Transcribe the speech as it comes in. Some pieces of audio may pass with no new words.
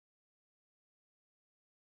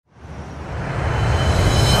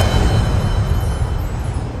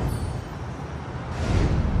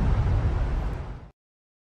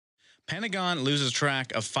Pentagon loses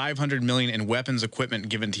track of $500 million in weapons equipment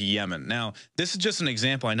given to Yemen. Now, this is just an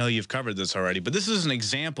example. I know you've covered this already, but this is an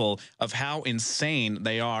example of how insane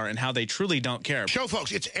they are and how they truly don't care. Show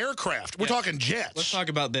folks, it's aircraft. We're talking jets. Let's talk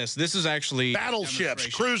about this. This is actually battleships,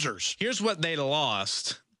 cruisers. Here's what they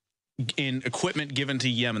lost in equipment given to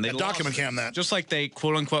Yemen. They document cam that. Just like they,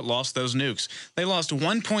 quote-unquote, lost those nukes. They lost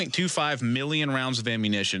 1.25 million rounds of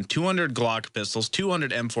ammunition, 200 Glock pistols,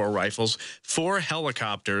 200 M4 rifles, 4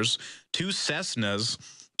 helicopters, 2 Cessnas,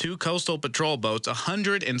 2 coastal patrol boats,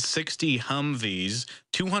 160 Humvees,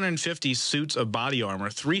 250 suits of body armor,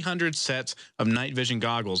 300 sets of night vision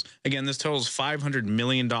goggles. Again, this totals $500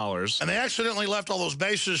 million. And they accidentally left all those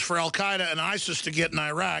bases for Al-Qaeda and ISIS to get in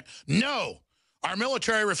Iraq. No. Our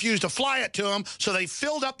military refused to fly it to them, so they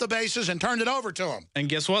filled up the bases and turned it over to them. And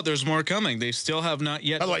guess what? There's more coming. They still have not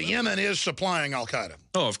yet... By the way, Yemen is supplying Al-Qaeda.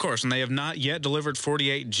 Oh, of course. And they have not yet delivered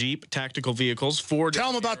 48 Jeep tactical vehicles. Tell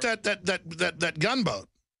them about that gunboat.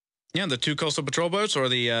 Yeah, the 2 coastal patrol boats or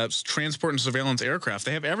the transport and surveillance aircraft.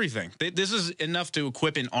 They have everything. This is enough to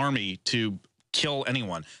equip an army to kill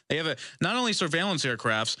anyone. They have not only surveillance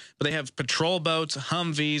aircrafts, but they have patrol boats,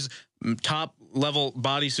 Humvees, top-level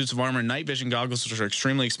bodysuits of armor, night vision goggles, which are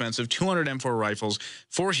extremely expensive, 200 M4 rifles,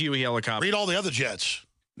 4 Huey helicopters. Read all the other jets.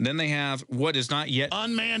 Then they have what is not yet...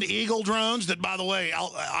 unmanned Eagle drones that, by the way,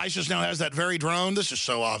 ISIS now has that very drone. This is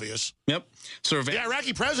so obvious. Yep. The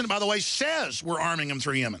Iraqi president, by the way, says we're arming them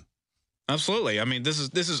through Yemen. Absolutely. I mean, this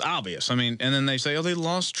is obvious. I mean, and then they say, oh, they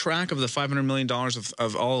lost track of the $500 million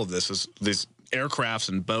of all of this, these aircrafts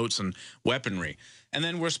and boats and weaponry. And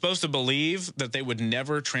then we're supposed to believe that they would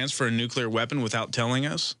never transfer a nuclear weapon without telling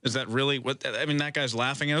us? Is that really what... I mean, that guy's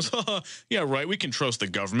laughing at us. Oh, yeah, right, we can trust the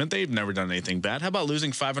government. They've never done anything bad. How about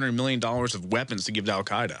losing $500 million of weapons to give to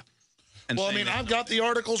Al-Qaeda? Well, I mean, I've got the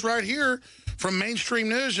articles right here from mainstream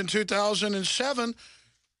news in 2007.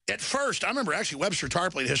 At first, I remember actually Webster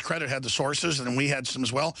Tarpley, to his credit, had the sources, and we had some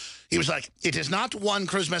as well. He was like, it is not 1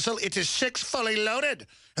 cruise missile, it is 6 fully loaded.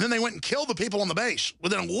 And then they went and killed the people on the base.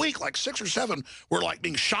 Within a week, like 6 or 7 were like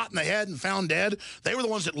being shot in the head and found dead. They were the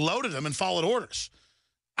ones that loaded them and followed orders.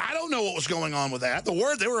 I don't know what was going on with that. The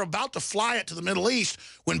word, they were about to fly it to the Middle East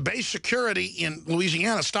when base security in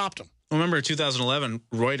Louisiana stopped them. Remember, in 2011,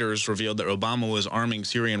 Reuters revealed that Obama was arming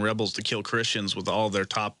Syrian rebels to kill Christians with all their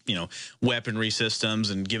top, weaponry systems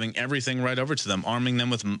and giving everything right over to them, arming them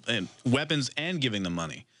with weapons and giving them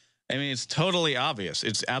money. I mean, it's totally obvious.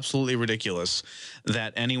 It's absolutely ridiculous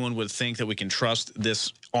that anyone would think that we can trust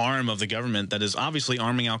this arm of the government that is obviously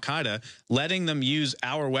arming Al-Qaeda, letting them use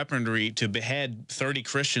our weaponry to behead 30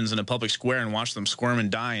 Christians in a public square and watch them squirm and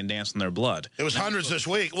die and dance in their blood. It was hundreds this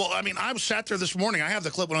week. Well, I mean, I sat there this morning. I have the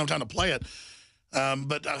clip when I have time to play it.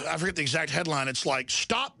 But I forget the exact headline. It's like,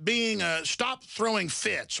 stop throwing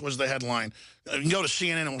fits was the headline. You can go to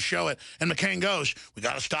CNN and we'll show it. And McCain goes, we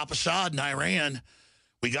got to stop Assad and Iran.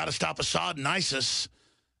 We got to stop Assad and ISIS.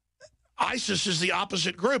 ISIS is the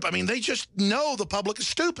opposite group. I mean, they just know the public is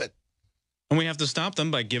stupid. And we have to stop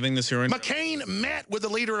them by giving the Syrian... McCain met with the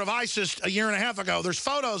leader of ISIS a year and a half ago. There's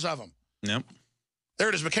photos of him. Yep. There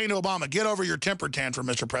it is, McCain to Obama. Get over your temper tantrum,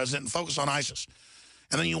 Mr. President, and focus on ISIS.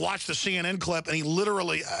 And then you watch the CNN clip, and he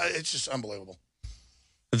literally... it's just unbelievable.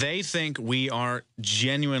 They think we are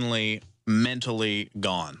genuinely mentally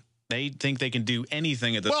gone. They think they can do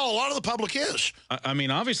anything at this... Well, a lot of the public is. I mean,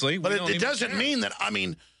 obviously. But it doesn't mean that, I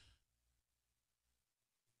mean...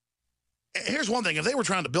 Here's one thing. If they were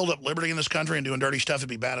trying to build up liberty in this country and doing dirty stuff, it'd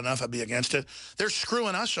be bad enough. I'd be against it. They're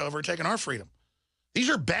screwing us over, taking our freedom. These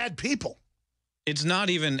are bad people. It's not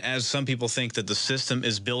even, as some people think, that the system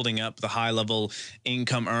is building up the high-level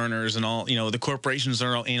income earners and all, the corporations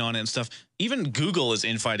are all in on it and stuff. Even Google is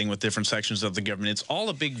infighting with different sections of the government. It's all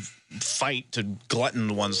a big fight to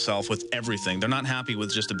glutton oneself with everything. They're not happy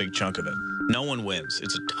with just a big chunk of it. No one wins.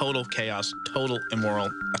 It's a total chaos, total immoral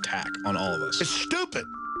attack on all of us. It's stupid.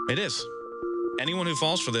 It is. Anyone who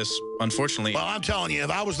falls for this, unfortunately... Well, I'm telling you, if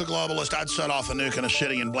I was the globalist, I'd set off a nuke in a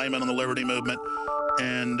city and blame it on the liberty movement.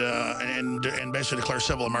 And basically declare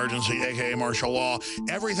civil emergency, a.k.a. martial law.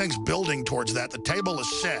 Everything's building towards that. The table is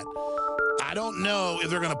set. I don't know if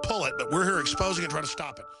they're going to pull it, but we're here exposing it, trying to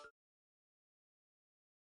stop it.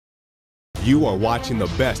 You are watching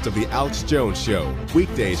the best of The Alex Jones Show,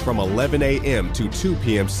 weekdays from 11 a.m. to 2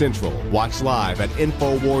 p.m. Central. Watch live at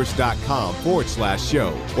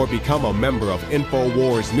Infowars.com/show or become a member of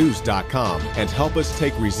InfoWarsNews.com and help us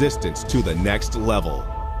take resistance to the next level.